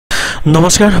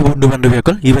নমস্কাৰ বন্ধু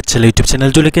বান্ধৱীসকল e-PATHSHALA YouTube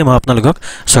চেনেলটোলৈকে মই আপোনালোকক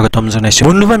স্বাগতম জনাইছো।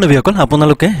 বন্ধু বান্ধৱীসকল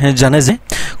আপোনালোকে জানে যে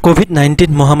কোভিড-19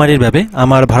 মহামাৰীৰ বাবে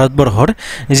আমাৰ ভাৰতবৰ্ষৰ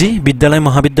যি বিদ্যালয়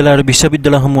মহাবিদ্যালয় আৰু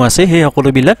বিশ্ববিদ্যালয়সমূহ আছে সেই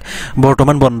সকলোবিলাক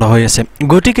বৰ্তমান বন্ধ হৈ আছে।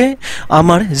 গতিকে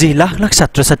আমাৰ যি লাখ লাখ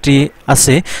ছাত্ৰ ছাত্ৰী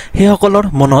আছে সেই সকলৰ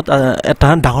মনত এটা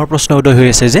ডাঙৰ প্ৰশ্ন উদয় হৈ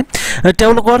আছে যে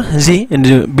তেওঁলোকৰ যি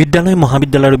বিদ্যালয়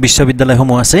মহাবিদ্যালয় আৰু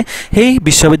বিশ্ববিদ্যালয়সমূহ আছে সেই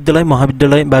বিশ্ববিদ্যালয়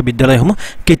মহাবিদ্যালয় বা বিদ্যালয়সমূহ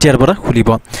কেতিয়াৰ পৰা খুলিব।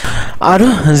 আৰু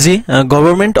যি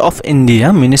government of India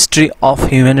ministry of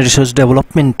human resource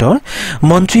ডেভেলপমেণ্টৰ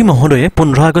মন্ত্ৰী মহোদয়ে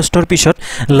 15 আগষ্টৰ পিছত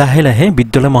লাহে লাহে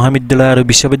বিদ্যালয় মহাবিদ্যালয় আৰু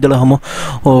বিশ্ববিদ্যালয়সমূহ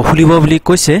খুলিব বুলি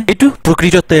কৈছে। এইটো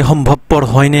প্ৰকৃততে সম্ভৱপৰ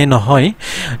হয় নে নহয়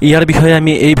ইয়াৰ বিষয়ে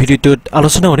আমি এই ভিডিঅ'টোত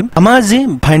আলোচনা কৰিম। আমাৰ যি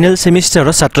ফাইনেল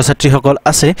সেমিষ্টাৰৰ ছাত্ৰ ছাত্ৰীসকল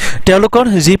আছে তেওঁলোকৰ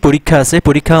যি পৰীক্ষা আছে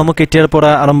পৰীক্ষাসমূহ কেতিয়াৰ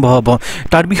পৰা আৰম্ভ হ'ব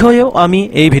তাৰ বিষয়েও আমি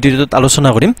এই ভিডিঅ'টোত আলোচনা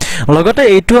কৰিম। লগতে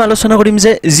এইটো আলোচনা কৰিম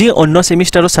যে যি অন্য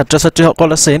সেমিষ্টাৰৰ ছাত্ৰ ছাত্ৰীসকল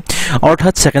আছে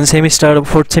অৰ্থাৎ সেকেন্ড সেমিষ্টাৰ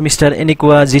ফোৰ্থ সেমিষ্টাৰ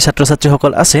এনেকুৱা যি ছাত্ৰ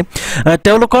ছাত্ৰীসকল আছে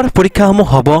তেওঁলোকৰ পৰীক্ষাসমূহ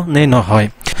হ'ব নে নহয়।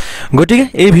 গতিকে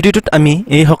এই ভিডিঅ'টোত আমি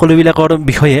এই সকলোবিলাকৰ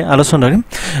বিষয়ে আলোচনা কৰিম।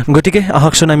 গতিকে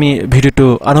আহকচোন আমি ভিডিঅ'টো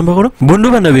আৰম্ভ কৰোঁ। বন্ধু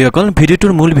বান্ধৱীসকল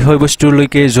ভিডিঅ'টোৰ মূল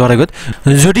বিষয়বস্তুলৈকে যোৱাৰ আগত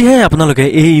যদিহে আপোনালোকে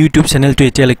এই ইউটিউব চেনেলটো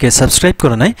এতিয়ালৈকে ছাবস্ক্ৰাইব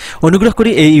কৰা নাই অনুগ্ৰহ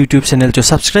কৰি এই ইউটিউব চেনেলটো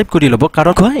ছাবস্ক্ৰাইব কৰি ল'ব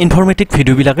কাৰণ ইনফৰ্মেটিভ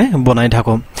ভিডিঅ'বিলাকে বনাই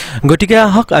থাকোঁ। গতিকে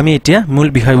আহক আমি এতিয়া মূল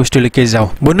বিষয়বস্তুলৈকে যাওঁ।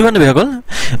 বন্ধু বান্ধৱীসকল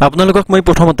আপোনালোকক মই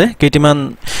প্ৰথমতে কেইটামান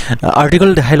আৰ্টিকল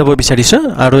দেখাই ল'ব বিচাৰিছোঁ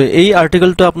আৰু এই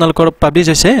আৰ্টিকলটো আপোনালোকৰ পাব্লিছ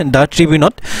হৈছে দ্য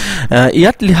ট্ৰিবিউনত।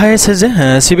 ইয়াত লিখা আছে যে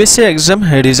CBSE এক্সাম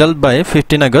ৰিজাল্ট বাই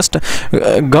 15 August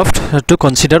govt two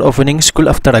consider opening school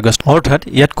after August. অৰ্থাৎ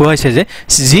ইয়াত কোৱা হৈছে যে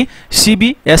যি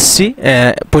CBSE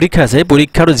পৰীক্ষা আছে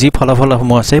পৰীক্ষাৰ যি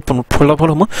ফলাফলসমূহ আছে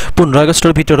ফলাফলসমূহ 15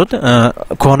 আগষ্টৰ ভিতৰত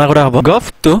ঘোষণা কৰা হ'ব। Gov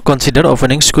two consider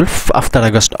opening school after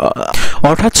August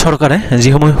অৰ্থাৎ চৰকাৰে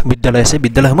যিসমূহ বিদ্যালয় আছে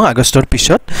বিদ্যালয়সমূহ আগষ্টৰ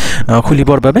পিছত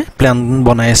খুলিবৰ বাবে প্লেন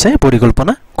বনাই আছে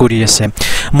পৰিকল্পনা কৰি আছে।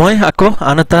 মই আকৌ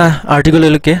আন এটা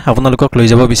আৰ্টিকললৈকে আপোনালোকক লৈ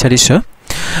যাব বিচাৰিছোঁ।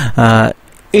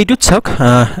 এইটোত চাওক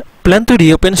plan two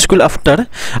reopen school after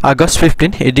August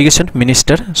 15 education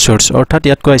minister source. অৰ্থাৎ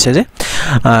ইয়াত কোৱা হৈছে যে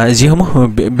যিসমূহ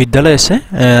বিদ্যালয় আছে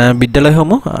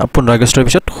বিদ্যালয়সমূহ 15 আগষ্টৰ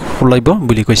পিছত খুলিব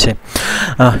বুলি কৈছে।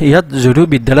 ইয়াত যদিও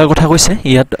বিদ্যালয়ৰ কথা কৈছে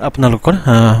ইয়াত আপোনালোকৰ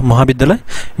মহাবিদ্যালয়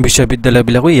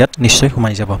বিশ্ববিদ্যালয়বিলাকো ইয়াত নিশ্চয়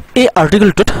সোমাই যাব। এই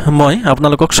আৰ্টিকলটোত মই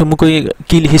আপোনালোকক চমুকৈ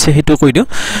কি লিখিছে সেইটো কৈ দিওঁ।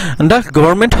 The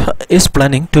government is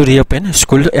planning two reopen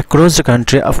school across the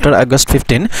country after August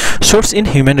 15 source in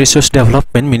human resource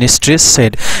development ministry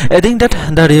said adding that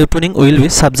the reopening will be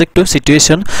subject to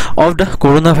situation of the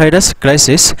coronavirus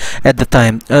crisis at the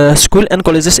time. School and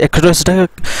colleges across the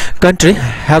country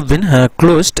have been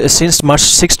closed since March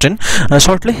 16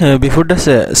 shortly before the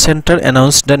center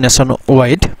announced the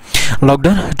nationwide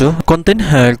lockdown to contain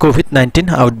COVID-19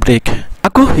 outbreak.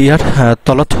 Ako ইয়াৰ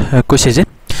তলত কৈছে যে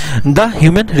The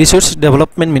Human Resource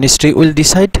Development Ministry will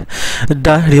decide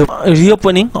the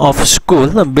reopening of school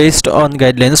based on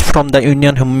guidelines from the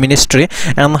Union Ministry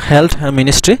and Health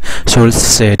Ministry, source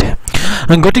said.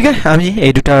 গতিকে আমি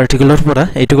এই দুটা আৰ্টিকলৰ পৰা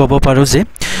এইটো ক'ব পাৰোঁ যে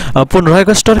 15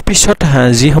 আগষ্টৰ পিছত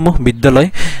যিসমূহ বিদ্যালয়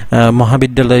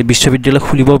মহাবিদ্যালয় বিশ্ববিদ্যালয়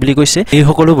খুলিব বুলি কৈছে এই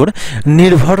সকলোবোৰ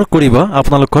নিৰ্ভৰ কৰিব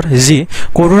আপোনালোকৰ যি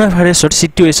কৰোনা ভাইৰাছৰ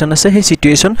চিটুৱেশ্যন আছে সেই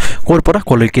চিটুৱেশ্যন ক'ৰ পৰা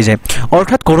ক'লৈকে যায়।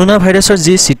 অৰ্থাৎ কৰোনা ভাইৰাছৰ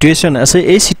যি চিটুৱেশ্যন আছে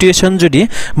এই চিটুৱেশ্যন যদি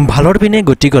ভালৰ পিনে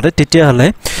গতি কৰে তেতিয়াহ'লে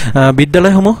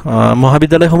বিদ্যালয়সমূহ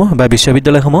মহাবিদ্যালয়সমূহ বা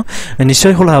বিশ্ববিদ্যালয়সমূহ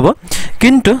নিশ্চয় খোলা হ'ব।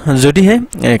 কিন্তু যদিহে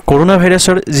কৰোনা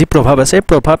ভাইৰাছৰ যি প্ৰভাৱ আছে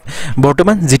প্ৰভাৱ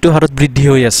বৰ্তমান যিটো হাৰত বৃদ্ধি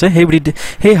হৈ আছে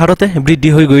সেই হাৰতে বৃদ্ধি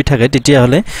হৈ গৈ থাকে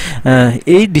তেতিয়াহ'লে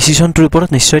এই ডিচিশ্যনটোৰ ওপৰত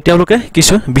নিশ্চয় তেওঁলোকে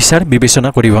কিছু বিচাৰ বিবেচনা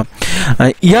কৰিব।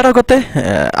 ইয়াৰ আগতে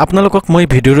আপোনালোকক মই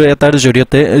ভিডিঅ'ৰ এটাৰ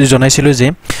জৰিয়তে জনাইছিলোঁ যে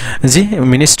যি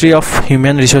ministry of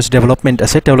human resource development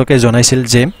আছে তেওঁলোকে জনাইছিল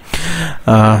যে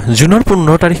জুনৰ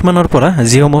 15 তাৰিখমানৰ পৰা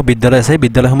যিসমূহ বিদ্যালয় আছে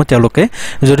বিদ্যালয়সমূহ তেওঁলোকে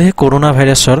যদি কৰোনা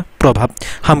ভাইৰাছৰ প্ৰভাৱ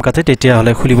সামকাতে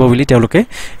তেতিয়াহ'লে খুলিব বুলি তেওঁলোকে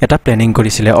এটা প্লেনিং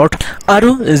কৰিছিলে। আৰু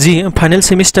যি ফাইনেল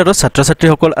সেমিষ্টাৰৰ ছাত্ৰ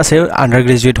ছাত্ৰীসকল আছে আণ্ডাৰ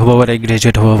গ্ৰেজুৱেট হ'ব পাৰে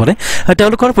গ্ৰেজুৱেট হ'ব পাৰে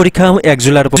তেওঁলোকৰ পৰীক্ষা 1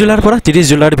 জুলাইৰ পৰা 30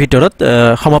 জুলাইৰ ভিতৰত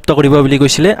সমাপ্ত কৰিব বুলি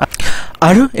কৈছিলে।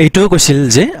 আৰু এইটোও কৈছিল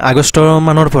যে আগষ্টৰ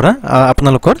মানৰ পৰা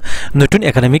আপোনালোকৰ নতুন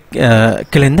একাডেমিক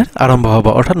কেলেণ্ডাৰ আৰম্ভ হ'ব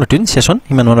অৰ্থাৎ নতুন সেশ্যন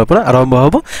সিমান মানৰ পৰা আৰম্ভ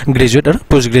হ'ব গ্ৰেজুৱেট আৰু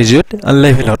পোষ্ট গ্ৰেজুৱেট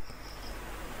লেভেলত।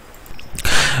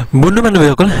 বন্ধু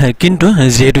বান্ধৱীসকল কিন্তু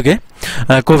যিহেতুকে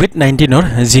কোভিড-19ৰ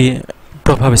যি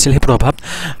প্ৰভাৱ আছিল সেই প্ৰভাৱ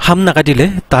হাম নাকাটিলে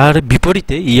তাৰ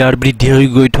বিপৰীতে ইয়াৰ বৃদ্ধি হৈ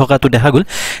গৈ থকাটো দেখা গ'ল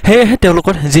সেয়েহে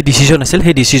তেওঁলোকৰ যি ডিচিজন আছিল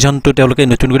সেই ডিচিজনটো তেওঁলোকে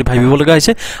নতুন কৰি ভাবিব লগা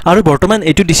হৈছে আৰু বৰ্তমান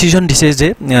এইটো ডিচিজন দিছে যে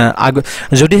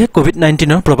যদিহে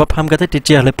কোভিড-19ৰ প্ৰভাৱ হাম কাটে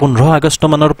তেতিয়াহ'লে 15 আগষ্ট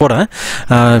মানৰ পৰা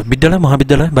বিদ্যালয়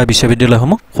মহাবিদ্যালয় বা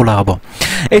বিশ্ববিদ্যালয়সমূহ খোলা হ'ব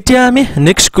এতিয়া আমি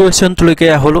নেক্সট কোৱেশ্চনলৈকে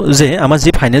আহিলো যে আমাৰ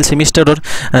যি ফাইনেল সেমিষ্টাৰৰ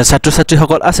ছাত্ৰ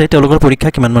ছাত্ৰীসকল আছে তেওঁলোকৰ পৰীক্ষা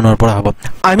কিমান মানৰ পৰা হ'ব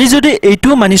আমি যদি এইটো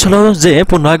মানি চলো যে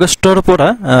 15 আগষ্টৰ পৰা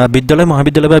বিদ্যালয়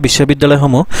মহাবিদ্যালয় বা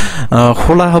বিশ্ববিদ্যালয়সমূহ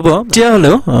খোলা হ'ব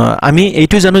তেতিয়াহ'লে আমি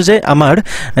এইটো জানো যে আমাৰ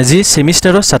যি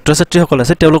সেমিষ্টাৰৰ ছাত্ৰ ছাত্ৰীসকল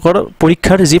আছে তেওঁলোকৰ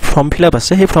পৰীক্ষাৰ যি ফৰ্ম ফিলআপ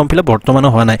আছে সেই ফৰ্ম ফিলআপ বৰ্তমানো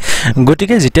হোৱা নাই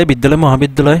গতিকে যেতিয়া বিদ্যালয়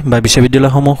মহাবিদ্যালয় বা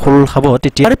বিশ্ববিদ্যালয়সমূহ খোল খাব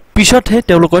তেতিয়া পিছতহে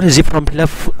তেওঁলোকৰ যি ফৰ্ম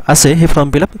ফিলআপ আছে সেই ফৰ্ম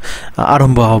ফিলআপ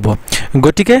আৰম্ভ হ'ব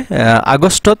গতিকে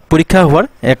আগষ্টত পৰীক্ষা হোৱাৰ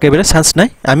একেবাৰে চান্স নাই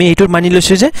আমি এইটো মানি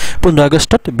লৈছো যে 15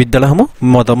 আগষ্টত বিদ্যালয়সমূহ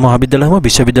মহাবিদ্যালয়সমূহ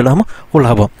বিশ্ববিদ্যালয়সমূহ খোলা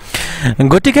হ'ব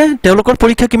গতিকে তেওঁলোকৰ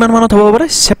পৰীক্ষা কিমান মানত হ'ব পাৰে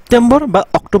সেপ্টেম্বৰ বা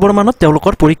অক্টোবৰ মানত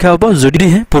তেওঁলোকৰ পৰীক্ষা হ'ব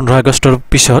যদিহে 15 আগষ্টৰ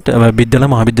পিছত বিদ্যালয়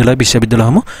মহাবিদ্যালয়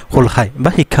বিশ্ববিদ্যালয়সমূহ খোল খায় বা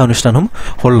শিক্ষা অনুষ্ঠানসমূহ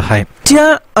খোল খায় এতিয়া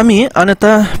আমি আন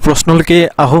এটা প্ৰশ্নলৈকে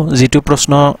আহো যেটো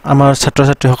প্ৰশ্ন আমাৰ ছাত্ৰ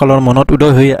ছাত্ৰীসকলৰ মনত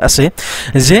উদয় হৈ আছে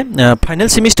যে ফাইনেল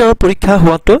সেমিষ্টাৰৰ পৰীক্ষা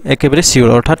হোৱাটো একেবাৰে সিউৰ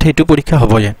অৰ্থাৎ হেতু পৰীক্ষা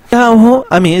হ'বয়ে আহো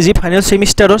আমি যি ফাইনেল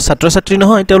সেমিষ্টাৰৰ ছাত্ৰ ছাত্ৰী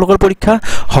নহয় তেওঁলোকৰ পৰীক্ষা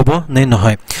হ'ব নে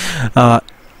নহয়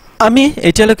আমি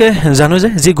এতিয়ালৈকে জানো যে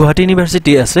যি গুৱাহাটী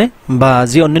ইউনিভাৰ্সিটি আছে বা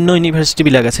যি অন্যান্য ইউনিভাৰ্সিটি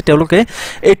বিলাক আছে তেওঁলোকে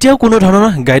এতিয়াও কোনো ধৰণৰ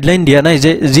গাইডলাইন দিয়া নাই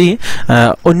যে যি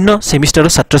অন্য সেমিষ্টাৰৰ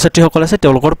ছাত্ৰ ছাত্ৰীসকল আছে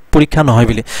তেওঁলোকৰ পৰীক্ষা নহয়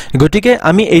বুলি গতিকে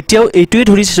আমি এতিয়াও এইটোৱে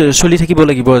ধৰি চলি থাকিব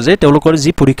লাগিব যে তেওঁলোকৰ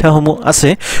যি পৰীক্ষাসমূহ আছে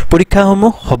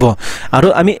পৰীক্ষাসমূহ হ'ব আৰু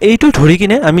আমি এইটো ধৰি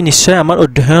কিনে আমি নিশ্চয় আমাৰ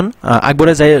অধ্যয়ন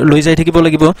আগবঢ়াই লৈ যাই থাকিব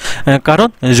লাগিব কাৰণ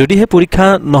যদিহে পৰীক্ষা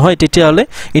নহয় তেতিয়াহ'লে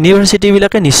ইউনিভাৰ্সিটি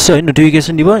বিলাকে নিশ্চয়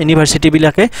নটিফিকেশন দিব ইউনিভাৰ্সিটি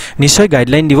বিলাকে নিশ্চয়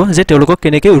গাইডলাইন দিব যে তেওঁলোকক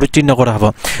কেনেকৈ উত্তীৰ্ণ কৰা হ'ব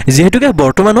যেহেতুকে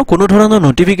বৰ্তমানো কোনো ধৰণৰ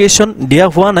নটিফিকেশন দিয়া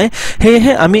হোৱা নাই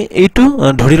হেহে আমি এইটো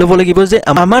ধৰি ল'ব লাগিব যে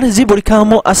আমাৰ যি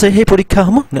পৰীক্ষাসমূহ আছে সেই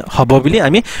পৰীক্ষাসমূহ হ'ব বুলি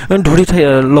আমি ধৰি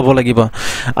ল'ব লাগিব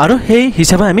আৰু সেই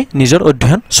হিচাপে আমি নিজৰ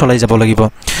অধ্যয়ন চলাই যাব লাগিব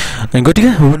গতিকে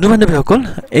বন্ধু-বান্ধৱীসকল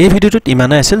এই ভিডিওটোত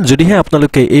ইমানেই আছিল যদিহে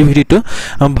আপোনালোকে এই ভিডিওটো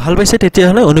ভাল পাইছে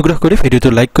তেতিয়াহ'লে অনুগ্ৰহ কৰি ভিডিওটো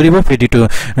লাইক কৰিব ভিডিওটো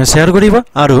শ্বেয়াৰ কৰিব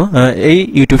আৰু এই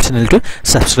ইউটিউব চেনেলটো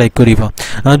সাবস্ক্ৰাইব কৰিব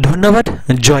ধন্যবাদ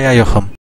জয় আই অসম